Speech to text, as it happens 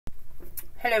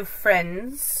Hello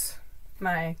friends,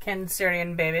 my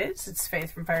Cancerian babies. It's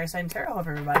Faith from Fireside Tarot. Hope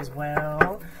everybody's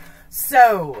well.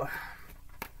 So,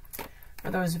 for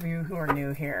those of you who are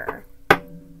new here,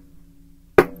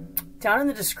 down in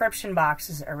the description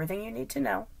box is everything you need to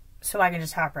know, so I can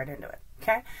just hop right into it,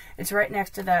 okay? It's right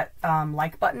next to that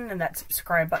like button and that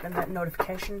subscribe button and that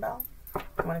notification bell.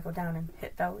 You want to go down and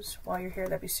hit those while you're here,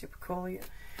 that'd be super cool.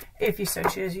 If you so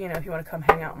choose, you know, if you want to come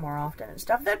hang out more often and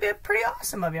stuff, that'd be pretty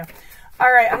awesome of you.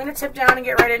 All right, I'm going to tip down and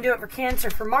get right into it for Cancer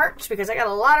for March because I got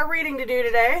a lot of reading to do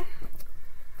today.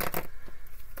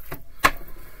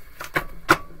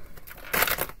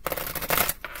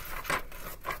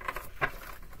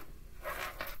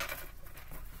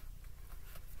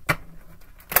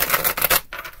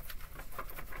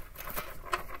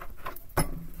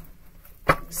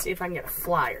 See if I can get a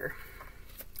flyer.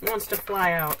 Who wants to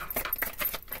fly out?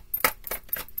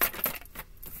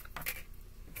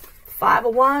 Five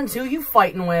of Wands, who you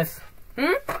fighting with? Who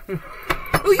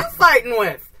you fighting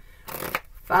with?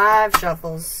 5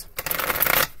 shuffles.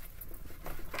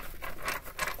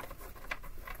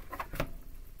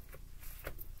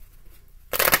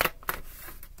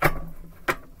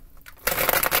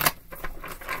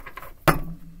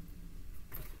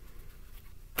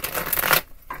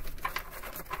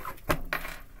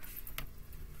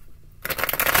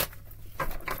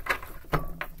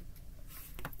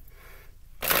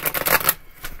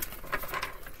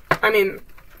 I mean,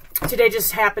 today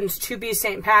just happens to be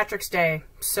St. Patrick's Day,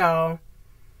 so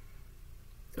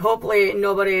hopefully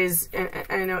nobody's,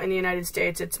 I know in the United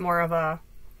States it's more of a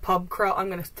pub crawl. I'm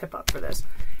going to tip up for this.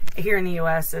 Here in the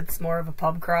U.S. it's more of a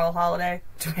pub crawl holiday.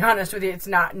 To be honest with you, it's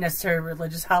not necessarily a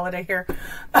religious holiday here,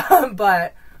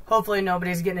 but hopefully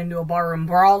nobody's getting into a barroom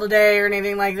brawl today or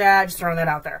anything like that. Just throwing that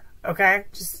out there, okay?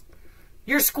 Just,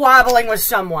 you're squabbling with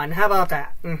someone. How about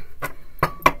that?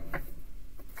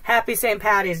 Happy St.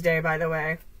 Patty's Day, by the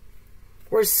way.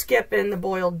 We're skipping the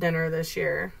boiled dinner this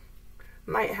year.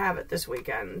 Might have it this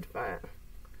weekend, but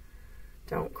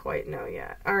don't quite know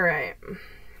yet. Alright.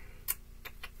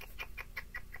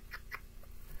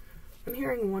 I'm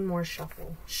hearing one more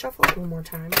shuffle. Shuffle it one more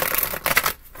time.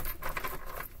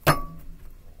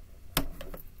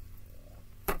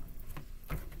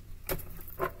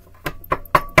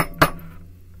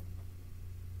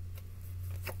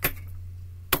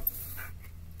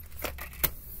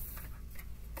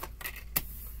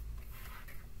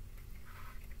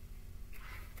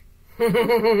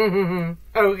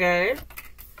 Okay.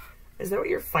 Is that what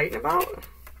you're fighting about?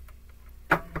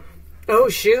 Oh,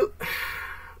 shoot.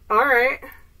 Alright.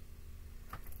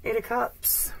 8 of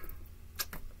Cups.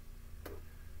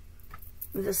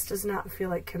 This does not feel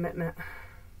like commitment.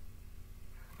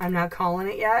 I'm not calling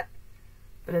it yet,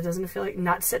 but it doesn't feel like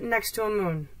not sitting next to a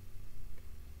moon.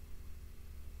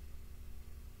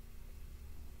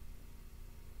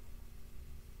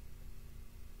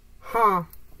 Huh.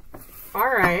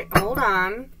 Alright, hold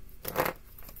on.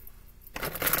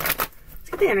 Let's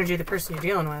get the energy of the person you're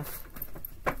dealing with.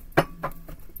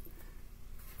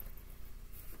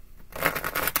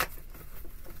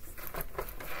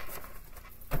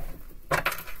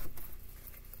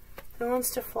 Who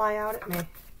wants to fly out at me?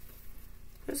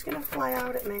 Who's gonna fly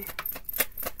out at me?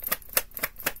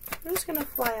 Who's gonna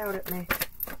fly out at me?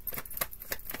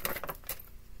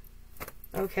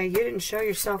 Okay, you didn't show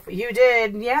yourself. You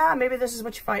did. Yeah, maybe this is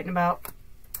what you're fighting about.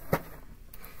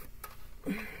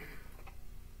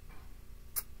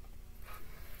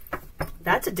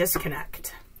 That's a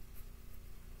disconnect.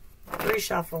 3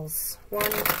 shuffles. 1.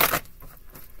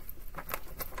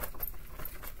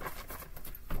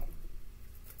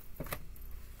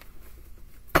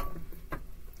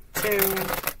 2.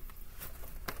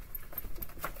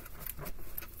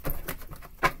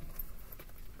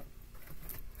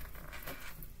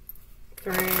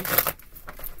 3.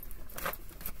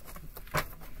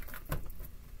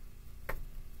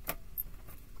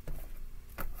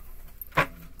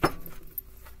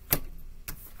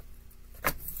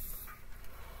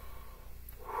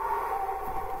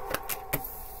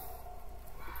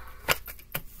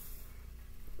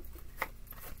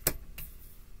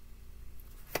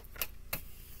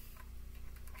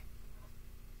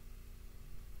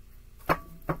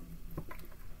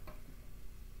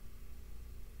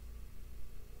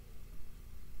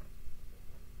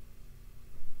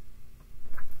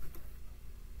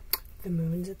 'The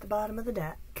moon's at the bottom of the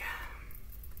deck.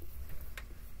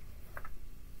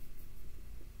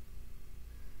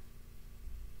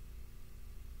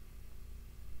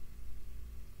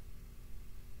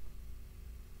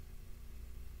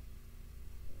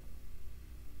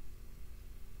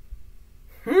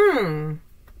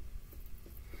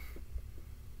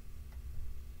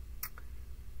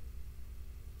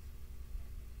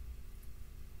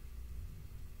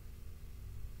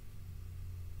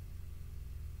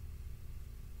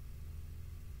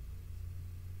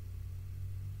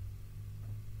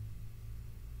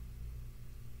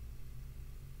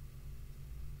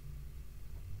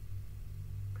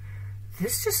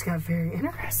 This just got very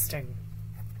interesting.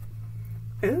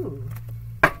 Ooh.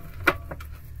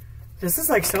 This is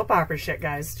like soap opera shit,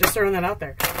 guys. Just throwing that out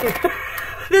there.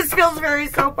 This feels very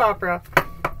soap opera.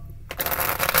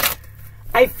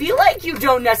 I feel like you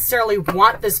don't necessarily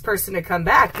want this person to come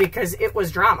back because it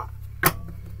was drama.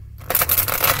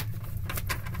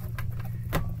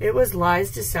 It was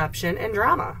lies, deception, and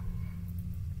drama.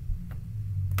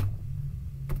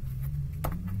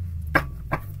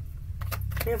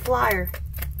 A flyer.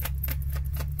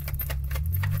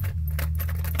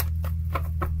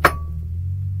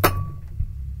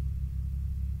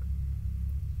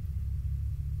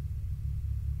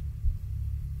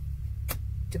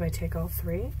 Do I take all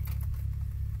three?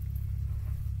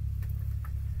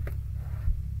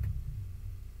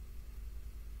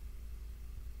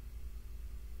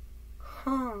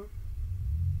 Huh.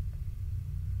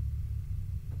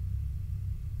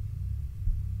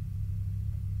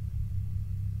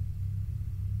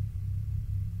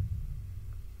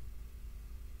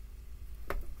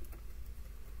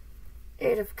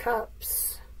 Eight of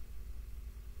Cups,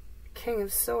 King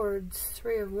of Swords,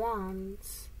 Three of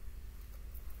Wands.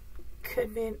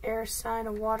 Could be an air sign,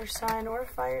 a water sign, or a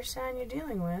fire sign you're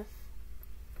dealing with.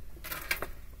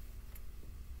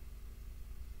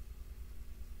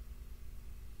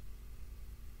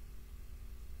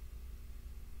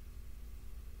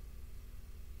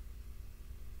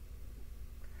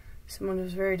 Someone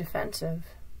who's very defensive,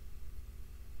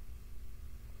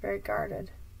 very guarded.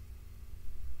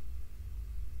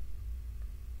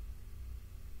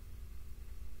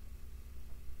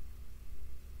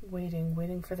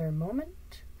 Waiting for their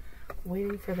moment.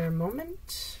 Waiting for their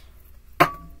moment.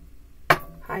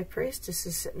 High Priestess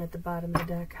is sitting at the bottom of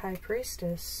the deck. High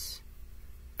Priestess.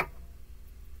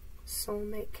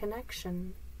 Soulmate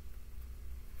connection.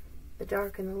 The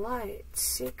dark and the light.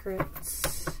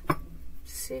 Secrets.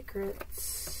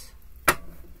 Secrets.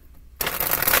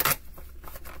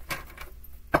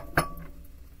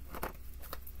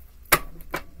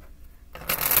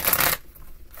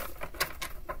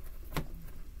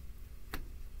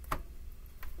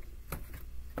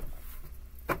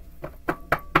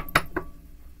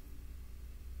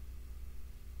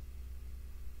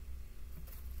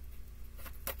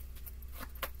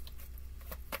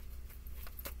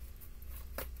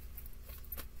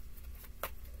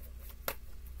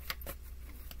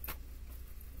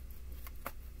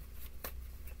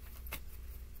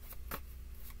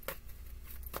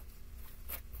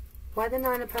 Why the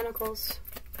Nine of Pentacles?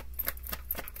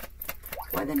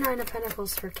 Why the Nine of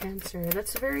Pentacles for Cancer?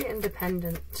 That's very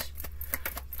independent.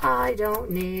 I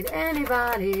don't need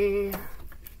anybody.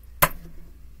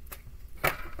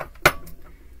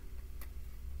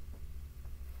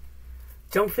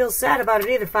 Don't feel sad about it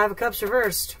either. Five of Cups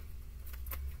reversed.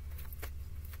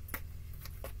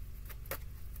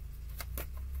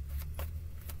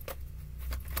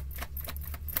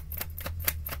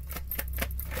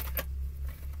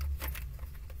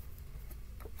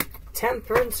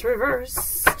 Temperance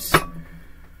reversed.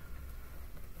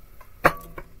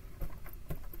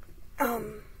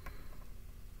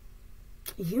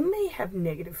 You may have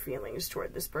negative feelings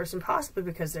toward this person, possibly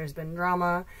because there's been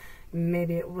drama.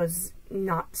 Maybe it was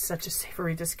not such a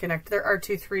savory disconnect. There are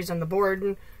 2 3s on the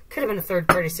board. Could have been a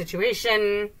third-party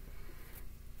situation.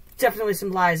 Definitely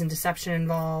some lies and deception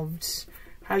involved.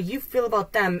 How you feel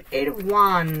about them? 8 of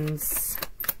Wands.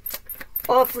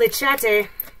 Awfully chatty.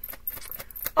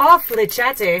 Awfully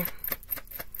chatty.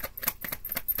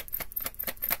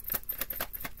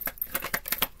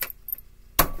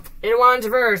 Eight of Wands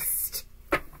reversed.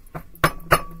 And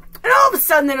all of a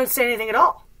sudden they don't say anything at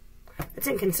all. It's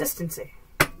inconsistency.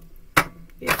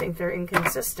 You think they're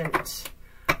inconsistent.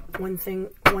 One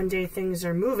day things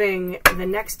are moving, the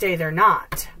next day they're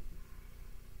not.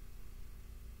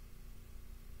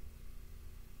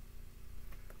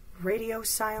 Radio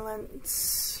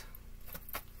silence.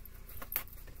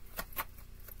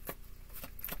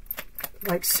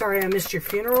 Like, sorry I missed your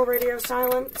funeral, radio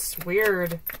silence.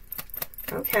 Weird.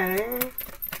 Okay.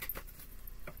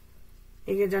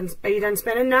 Are you done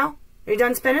spinning now? Are you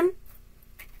done spinning?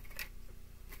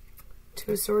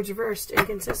 2 swords reversed.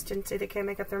 Inconsistency. They can't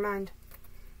make up their mind.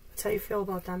 That's how you feel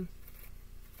about them.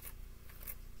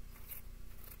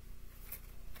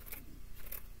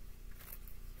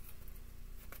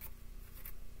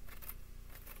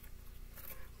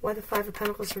 Why the 5 of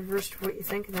Pentacles reversed for what you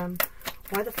think of them?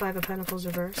 Why the 5 of Pentacles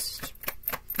reversed?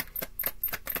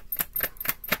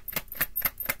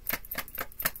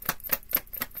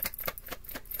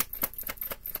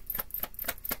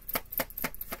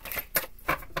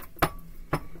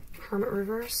 Hermit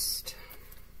reversed.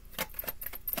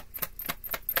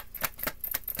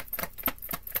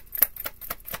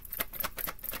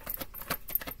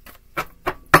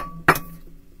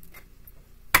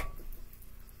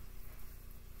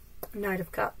 Knight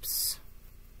of Cups.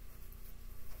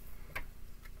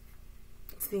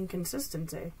 It's the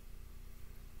inconsistency.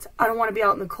 I don't want to be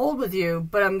out in the cold with you,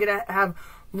 but I'm going to have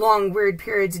long, weird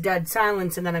periods of dead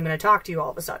silence, and then I'm going to talk to you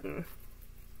all of a sudden.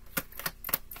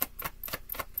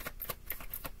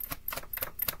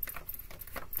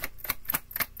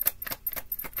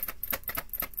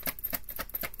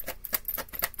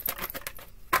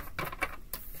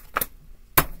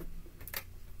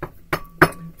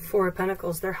 Four of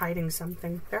Pentacles, they're hiding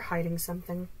something. They're hiding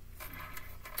something.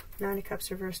 Nine of Cups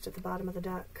reversed at the bottom of the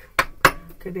deck.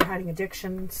 Could be hiding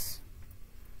addictions.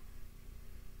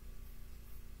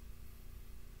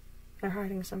 They're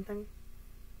hiding something.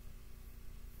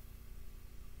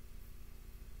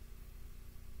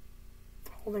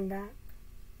 Holding back.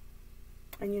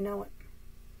 And you know it.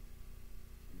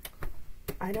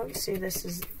 I don't see this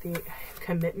as the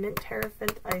Commitment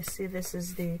Hierophant. I see this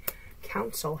as the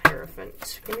Council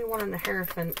Hierophant. Give me one on the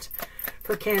Hierophant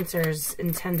for Cancer's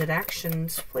intended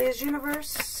actions, please,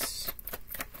 universe.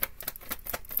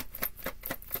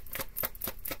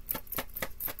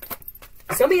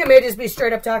 Some of you may just be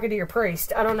straight up talking to your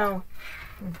priest. I don't know.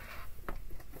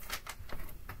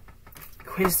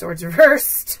 Queen of Swords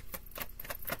reversed.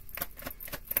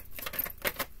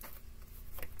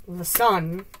 The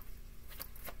Sun.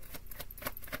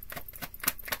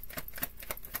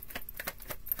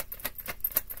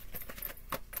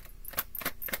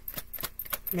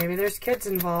 Maybe there's kids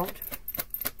involved.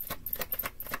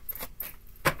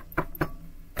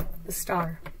 The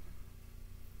Star.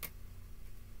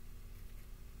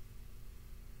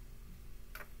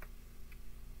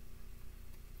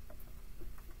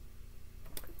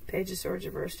 Page of Swords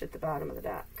reversed at the bottom of the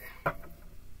deck.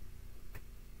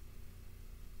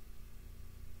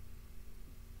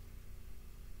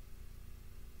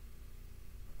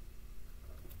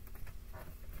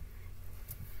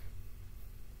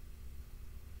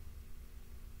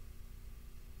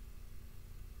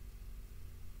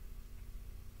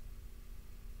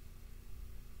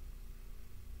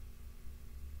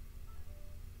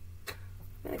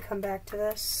 I'm going to come back to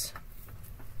this.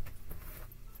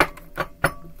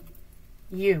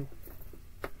 You.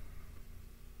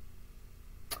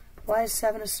 Why is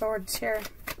Seven of Swords here?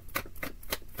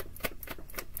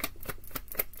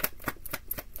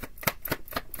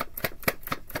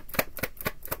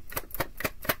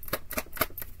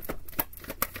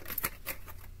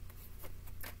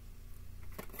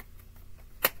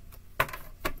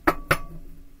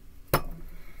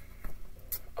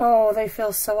 Oh, they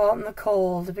feel so out in the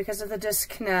cold because of the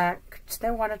disconnect. They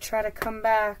want to try to come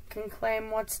back and claim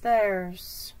what's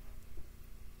theirs.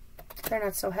 They're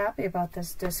not so happy about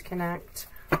this disconnect.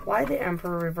 Why the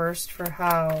Emperor reversed for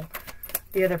how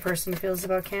the other person feels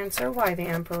about Cancer? Why the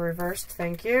Emperor reversed?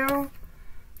 Thank you.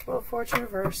 Wheel of Fortune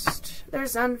reversed.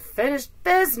 There's unfinished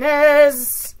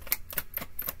business.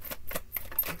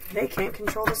 They can't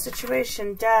control the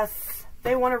situation. Death.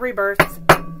 They want a rebirth.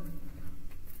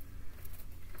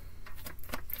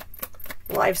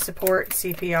 Life support,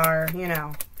 CPR, you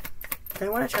know. They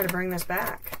want to try to bring this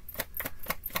back.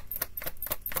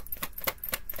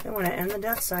 They want to end the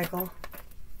death cycle.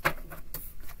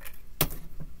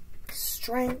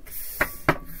 Strength.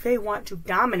 They want to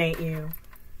dominate you.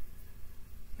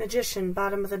 Magician,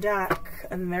 bottom of the deck.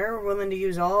 And they're willing to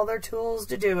use all their tools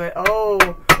to do it.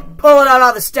 Oh, pulling out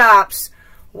all the stops.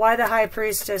 Why the High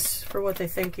Priestess for what they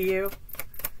think of you?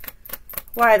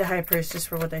 Why the High Priestess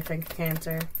for what they think of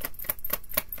Cancer?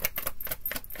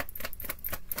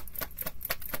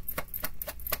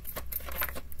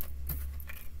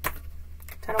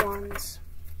 Ten of Wands.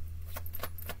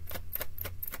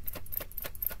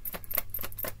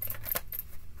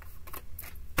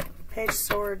 Page of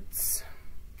Swords.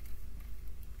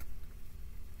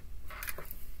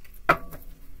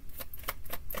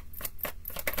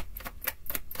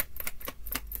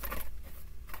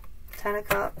 Ten of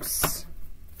Cups.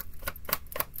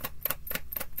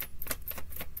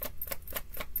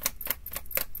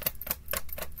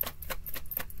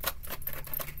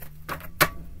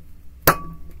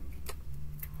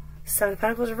 Seven of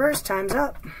Pentacles reversed. Time's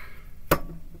up.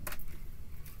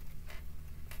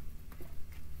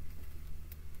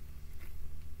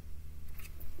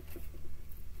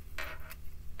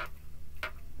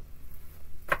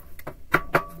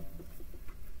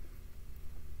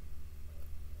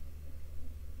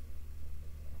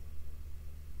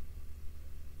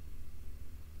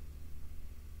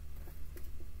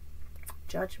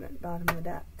 Judgment, bottom of the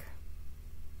deck.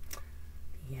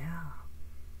 Yeah.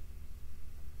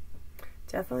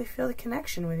 Definitely feel the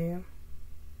connection with you.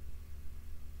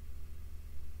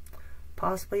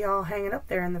 Possibly all hanging up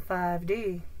there in the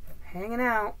 5D. Hanging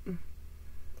out.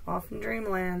 Off in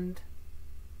dreamland.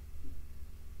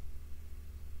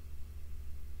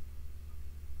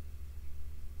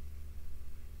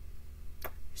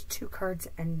 There's 2 cards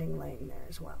ending laying there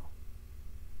as well.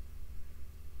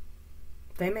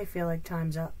 They may feel like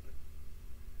time's up.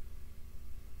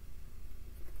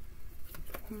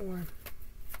 One more.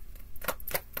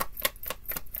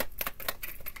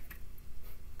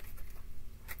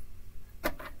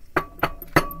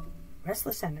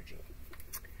 Restless energy.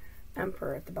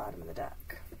 Emperor at the bottom of the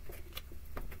deck.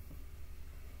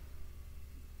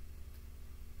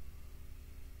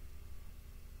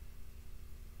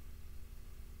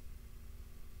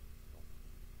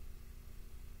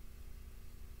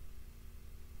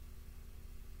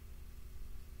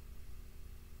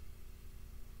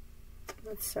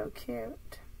 That's so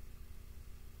cute.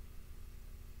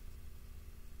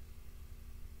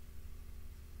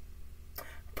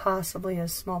 Possibly a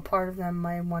small part of them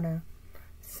might want to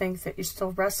think that you're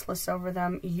still restless over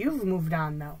them. You've moved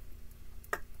on, though.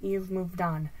 You've moved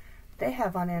on. They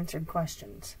have unanswered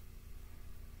questions.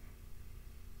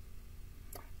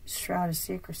 Shroud of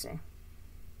secrecy.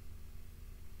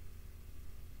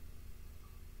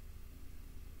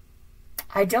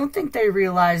 I don't think they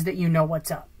realize that you know what's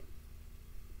up.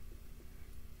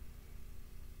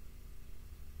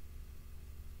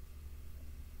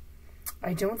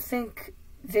 I don't think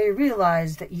they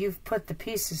realize that you've put the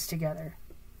pieces together.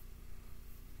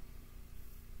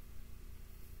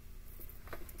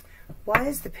 Why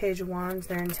is the Page of Wands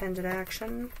their intended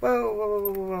action? Whoa, whoa,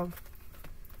 whoa, whoa, whoa.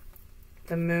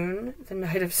 The Moon, the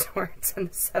Knight of Swords, and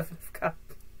the Seven of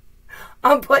Cups.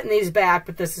 I'm putting these back,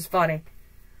 but this is funny.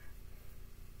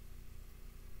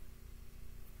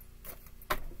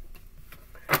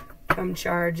 Come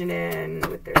charging in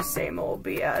with their same old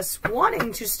BS,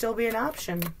 wanting to still be an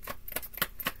option.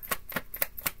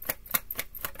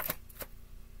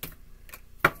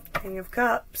 King of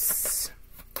Cups.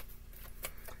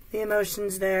 The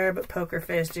emotion's there, but poker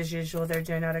faced as usual. They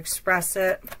do not express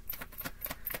it.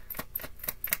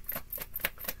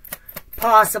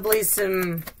 Possibly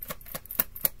some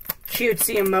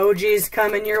cutesy emojis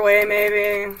coming your way,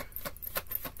 maybe.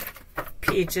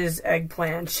 Peaches,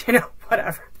 eggplant, you know,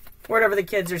 whatever. Whatever the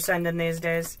kids are sending these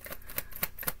days.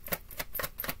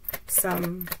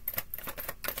 Some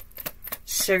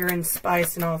sugar and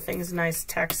spice and all things nice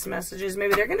text messages.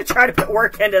 Maybe they're going to try to put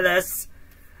work into this.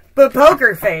 But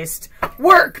poker faced.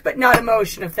 Work, but not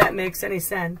emotion, if that makes any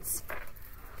sense.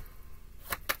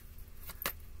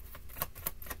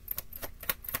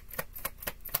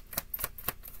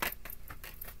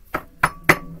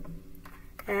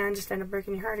 And just end up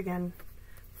breaking your heart again.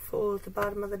 Fool at the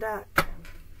bottom of the deck.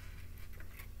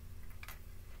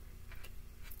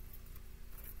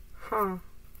 Huh.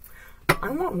 I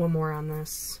want one more on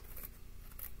this.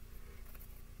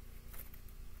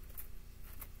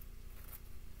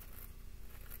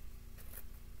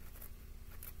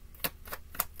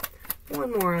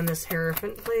 One more on this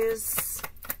Hierophant, please.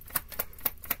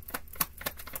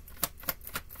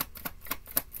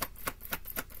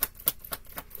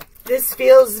 This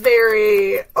feels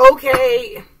very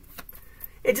okay.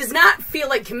 It does not feel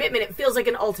like commitment. It feels like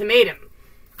an ultimatum.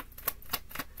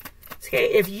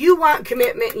 Okay, if you want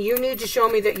commitment, you need to show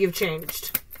me that you've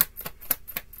changed.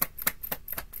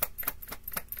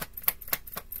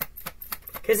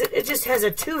 Because it just has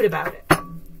a toot about it.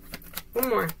 One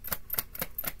more.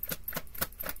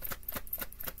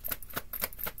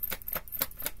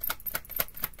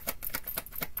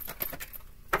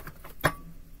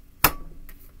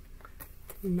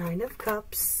 Nine of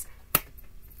Cups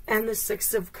and the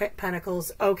Six of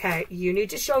Pentacles. Okay, you need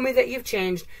to show me that you've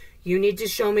changed. You need to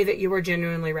show me that you are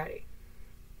genuinely ready.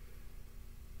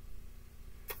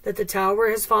 That the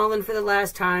tower has fallen for the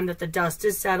last time, that the dust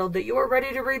is settled, that you are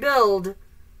ready to rebuild.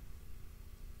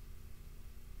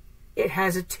 It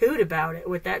has a toot about it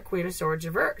with that Queen of Swords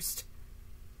reversed.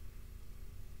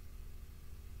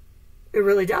 It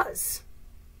really does.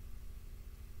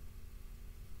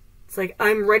 It's like,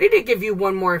 I'm ready to give you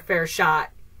one more fair shot,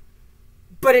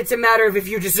 but it's a matter of if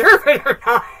you deserve it or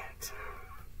not.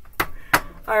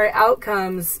 Alright, out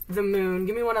comes the Moon.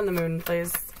 Give me one on the Moon,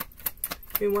 please.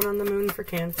 Give me one on the Moon for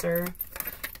Cancer.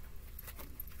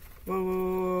 Whoa,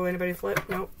 whoa, whoa. Anybody flip?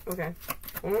 Nope. Okay.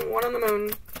 One on the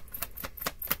Moon.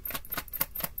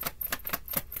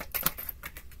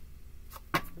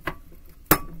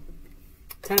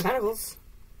 Ten of Pentacles.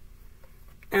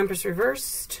 Empress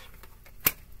reversed.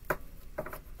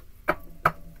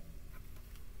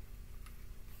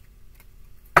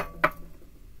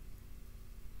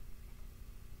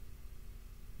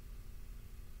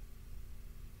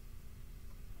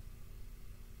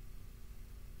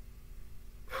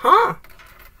 Huh.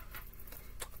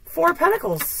 4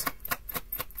 Pentacles.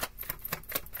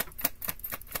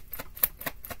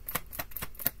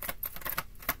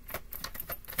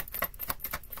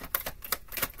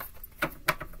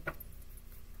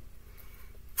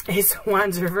 Ace of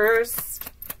Wands reversed.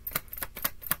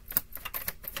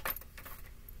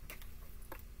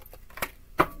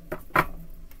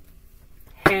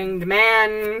 Hanged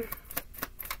Man.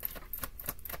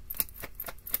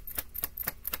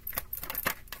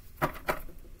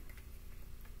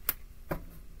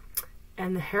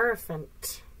 And the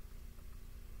Hierophant.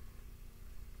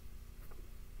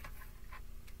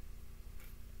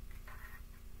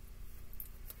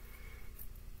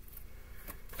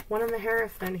 One in the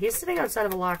Hierophant. He's sitting outside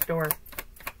of a locked door.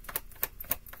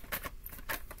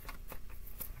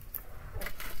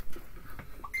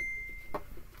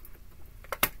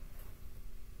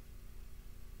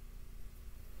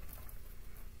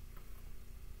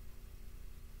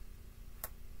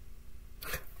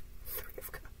 Three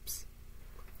of Cups.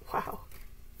 Wow.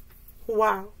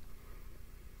 Wow.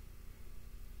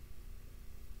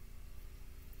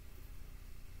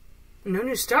 No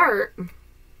new start.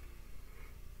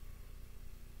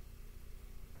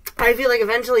 I feel like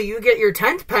eventually you get your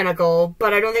 10th pentacle,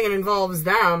 but I don't think it involves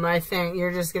them. I think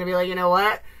you're just going to be like, you know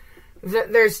what?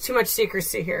 There's too much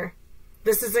secrecy here.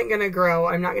 This isn't going to grow.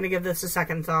 I'm not going to give this a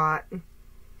second thought.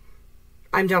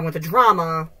 I'm done with the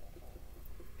drama.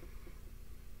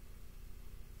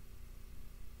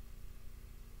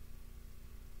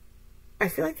 I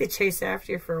feel like they chase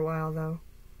after you for a while, though.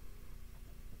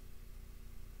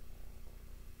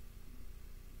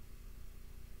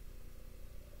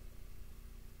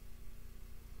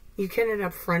 You can end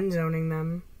up friend zoning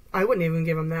them. I wouldn't even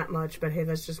give them that much, but hey,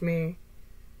 that's just me.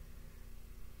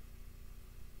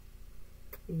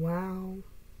 Wow.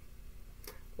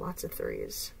 Lots of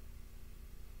 3s.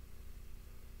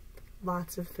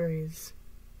 Lots of 3s.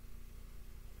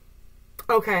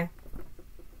 Okay.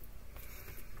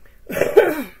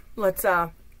 Let's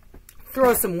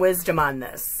throw some wisdom on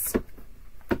this.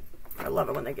 I love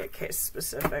it when they get case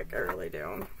specific. I really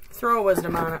do. Throw a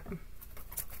wisdom on it.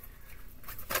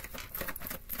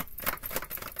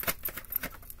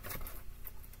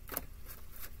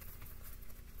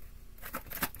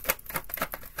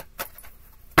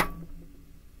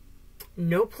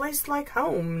 No Place Like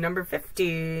Home, number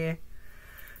 50.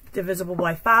 Divisible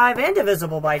by 5 and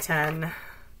divisible by 10.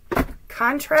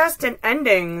 Contrast and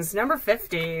Endings, number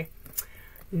 50.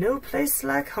 No Place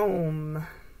Like Home.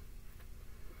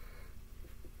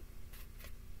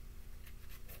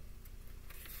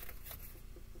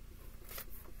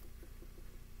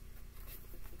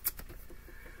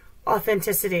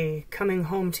 Authenticity, coming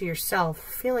home to yourself,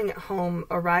 feeling at home,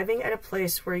 arriving at a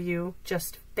place where you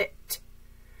just fit.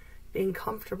 Being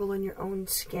comfortable in your own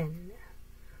skin.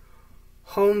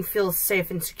 Home feels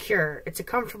safe and secure. It's a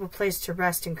comfortable place to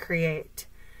rest and create.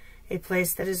 A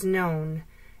place that is known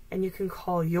and you can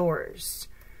call yours.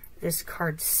 This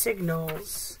card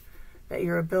signals that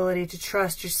your ability to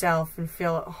trust yourself and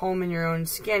feel at home in your own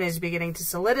skin is beginning to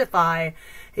solidify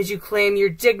as you claim your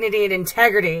dignity and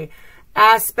integrity.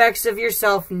 Aspects of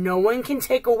yourself no one can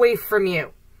take away from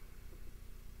you.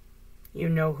 You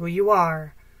know who you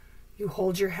are. You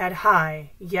hold your head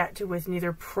high, yet with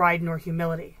neither pride nor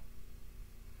humility.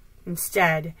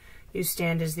 Instead, you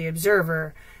stand as the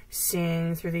observer,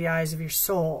 seeing through the eyes of your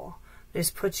soul.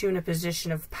 This puts you in a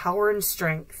position of power and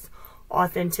strength.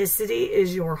 Authenticity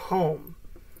is your home.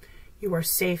 You are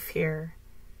safe here,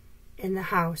 in the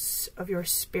house of your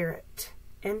spirit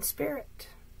and spirit.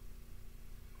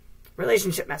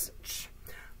 Relationship message.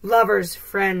 Lovers,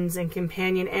 friends, and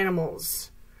companion animals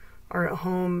are at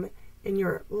home in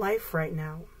your life right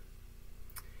now.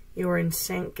 You are in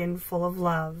sync and full of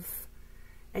love,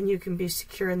 and you can be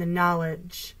secure in the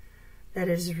knowledge that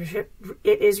it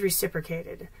is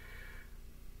reciprocated.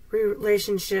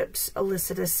 Relationships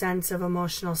elicit a sense of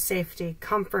emotional safety,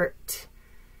 comfort,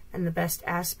 and the best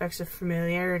aspects of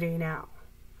familiarity now.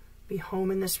 Be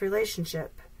home in this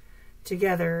relationship.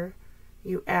 Together,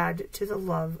 you add to the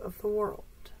love of the world.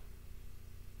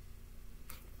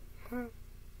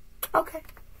 Okay.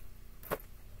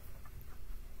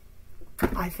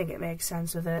 I think it makes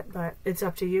sense with it, but it's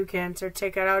up to you, Cancer.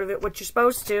 Take it out of it what you're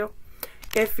supposed to.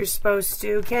 If you're supposed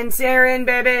to. Cancerian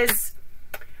babies!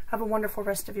 Have a wonderful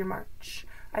rest of your March.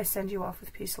 I send you off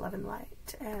with peace, love, and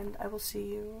light. And I will see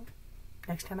you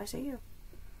next time I see you.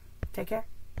 Take care.